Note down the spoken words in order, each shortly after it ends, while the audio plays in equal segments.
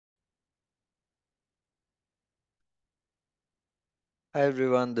Hi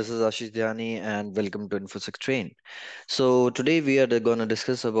everyone, this is Ashish Dhyani and welcome to InfoSec Train. So today we are going to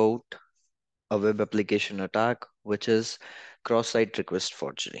discuss about a web application attack which is cross-site request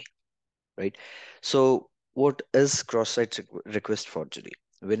forgery, right? So what is cross-site request forgery?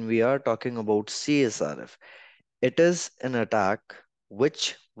 When we are talking about CSRF, it is an attack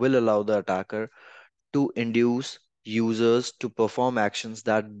which will allow the attacker to induce users to perform actions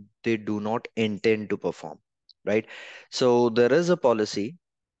that they do not intend to perform, right? So there is a policy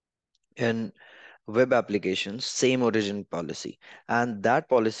in web applications, same origin policy. And that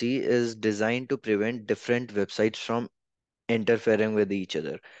policy is designed to prevent different websites from interfering with each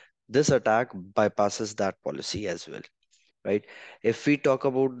other. This attack bypasses that policy as well, right? If we talk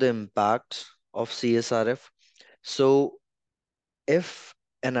about the impacts of CSRF, so if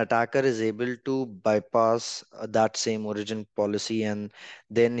an attacker is able to bypass that same origin policy and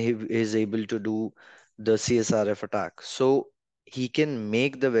then he is able to do the CSRF attack, so he can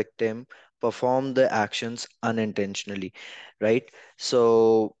make the victim perform the actions unintentionally, right?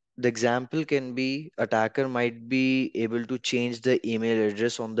 So the example can be attacker might be able to change the email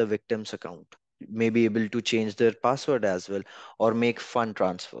address on the victim's account, may be able to change their password as well, or make fund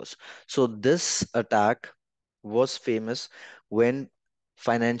transfers. So this attack was famous when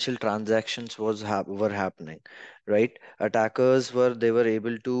financial transactions were happening, right? Attackers were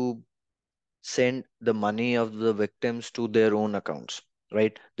able to send the money of the victims to their own accounts,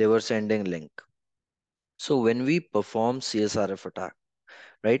 right? They were sending link. So when we perform CSRF attack,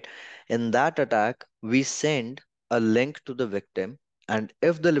 right, in that attack we send a link to the victim, and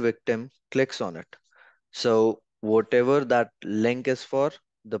if the victim clicks on it, so whatever that link is for,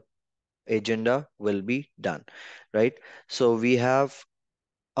 the agenda will be done, right? So we have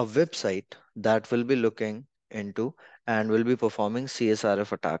a website that will be looking into and will be performing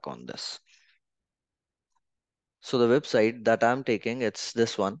CSRF attack on this. So the website that I'm taking, it's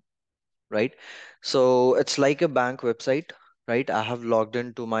this one, right? So it's like a bank website, right? I have logged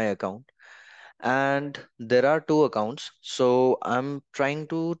into my account and there are two accounts. So I'm trying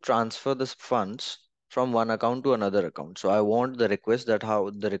to transfer the funds from one account to another account. So I want the request that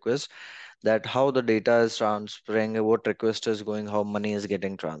how the data is transferring, what request is going, how money is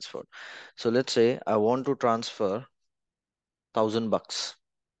getting transferred. So let's say I want to transfer $1,000,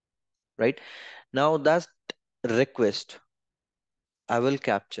 right? Now that request I will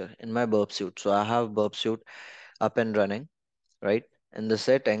capture in my burp suite. So I have burp suite up and running, right? In the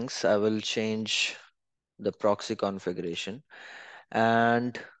settings, I will change the proxy configuration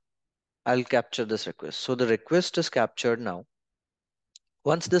and I'll capture this request. So the request is captured now.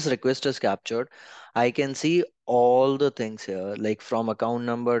 Once this request is captured, I can see all the things here, like from account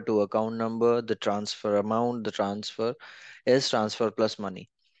number to account number, the transfer amount, the transfer is transfer plus money,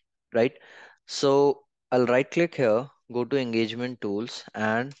 right? So I'll right click here, go to engagement tools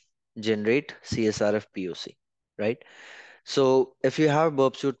and generate CSRF POC, right? So if you have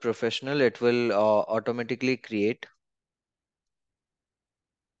Burp Suite Professional, it will automatically create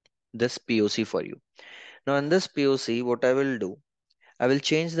this POC for you. Now in this POC, what I will do, I will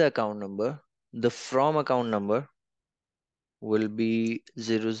change the account number. The from account number will be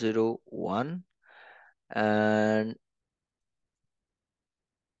 001 and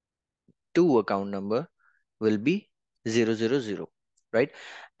to account number will be 000, right?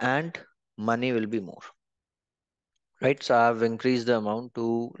 And money will be more, right? So I've increased the amount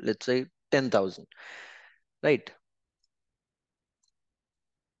to, let's say, 10,000, right?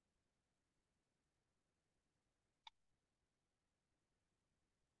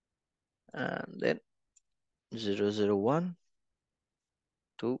 And then 001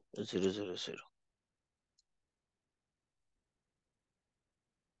 to 000.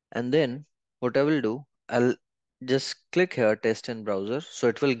 And then what I will do, I'll just click here, test in browser. So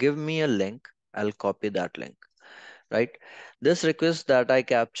it will give me a link. I'll copy that link, right? This request that I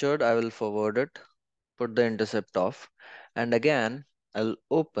captured, I will forward it, put the intercept off. And again, I'll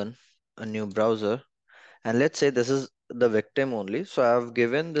open a new browser. And let's say this is the victim only. So I've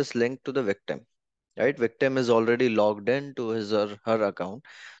given this link to the victim, right? Victim is already logged in to his or her account.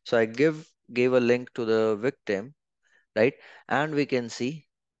 So I gave a link to the victim, right? And we can see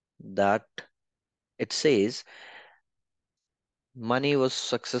that it says money was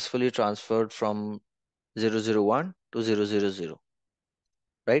successfully transferred from 001 to 000,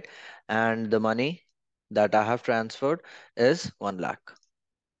 right? And the money that I have transferred is 1 lakh.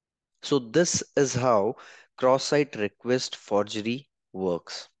 So this is how cross-site request forgery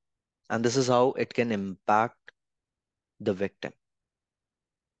works. And this is how it can impact the victim,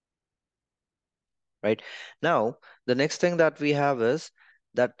 right? Now, the next thing that we have is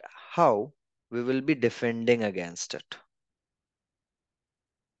that how we will be defending against it.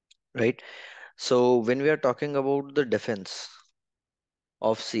 right? So when we are talking about the defense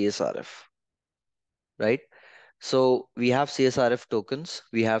of CSRF, right? So we have CSRF tokens,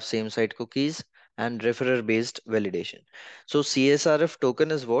 we have same site cookies, and referrer based validation. So CSRF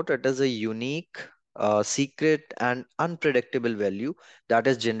token is what? It is a unique, secret, and unpredictable value that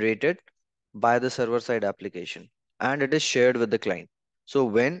is generated by the server side application, and it is shared with the client. So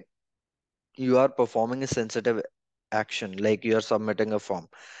when you are performing a sensitive action, like you are submitting a form,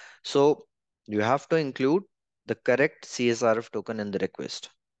 so you have to include the correct CSRF token in the request,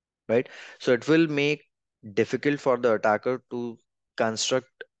 right? So it will make difficult for the attacker to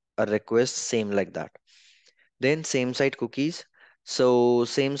construct a request same like that. Then same site cookies. So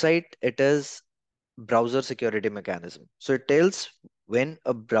same site, it is browser security mechanism. So it tells when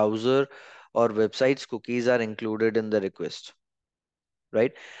a browser or website's cookies are included in the request,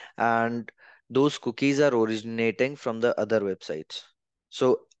 right? And those cookies are originating from the other websites.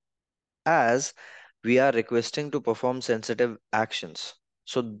 So as we are requesting to perform sensitive actions.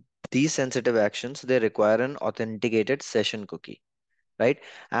 So these sensitive actions, they require an authenticated session cookie, right?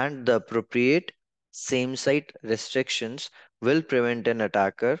 And the appropriate same site restrictions will prevent an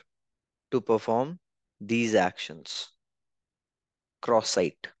attacker to perform these actions cross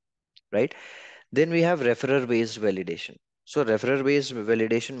site, right? Then we have referrer based validation. So referrer based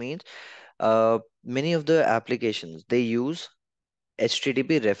validation means many of the applications, they use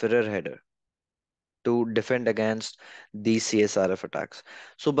HTTP referrer header to defend against these CSRF attacks.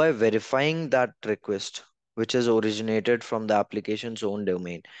 So by verifying that request, which is originated from the application's own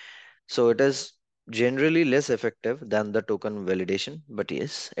domain, so it is generally less effective than the token validation, but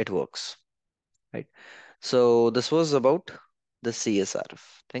yes, it works, right? So this was about the CSRF.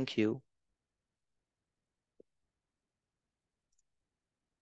 Thank you.